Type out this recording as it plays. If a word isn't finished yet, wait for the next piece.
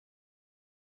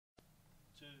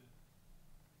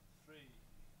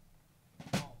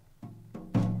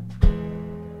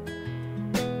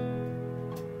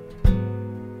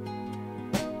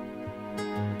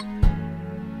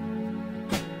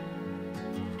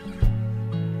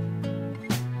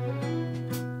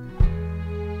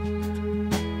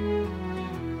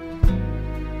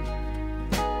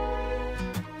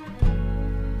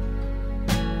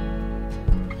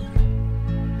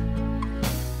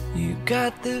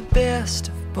got the best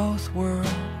of both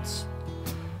worlds.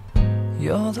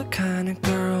 You're the kind of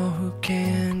girl who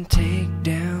can take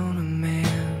down a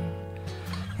man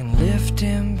and lift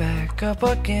him back up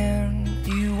again.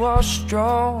 You are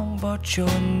strong but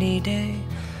you're needy,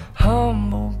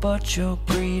 humble but you're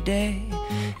greedy,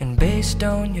 and based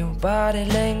on your body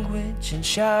language and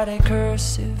shoddy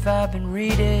cursive I've been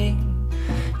reading,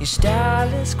 your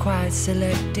style is quite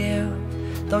selective,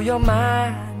 though your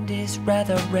mind is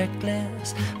rather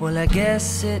reckless. Well, I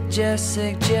guess it just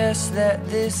suggests that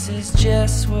this is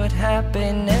just what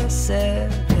happiness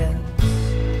is.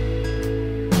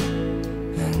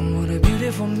 And what a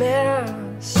beautiful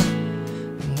mess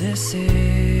this is.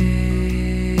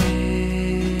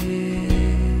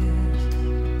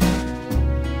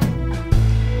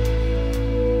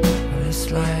 Well,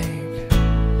 it's like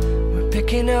we're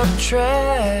picking up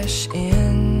trash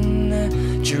in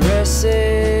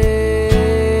dresses.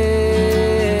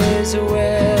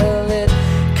 Well, it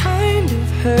kind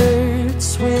of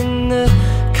hurts when the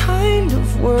kind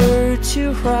of words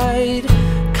you write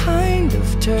kind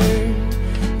of turn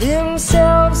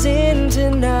themselves into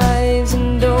knives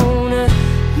and don't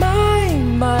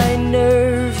mind my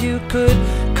nerve. You could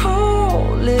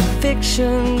call it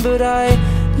fiction, but I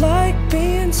like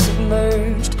being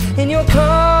submerged in your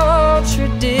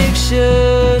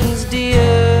contradictions,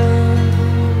 dear.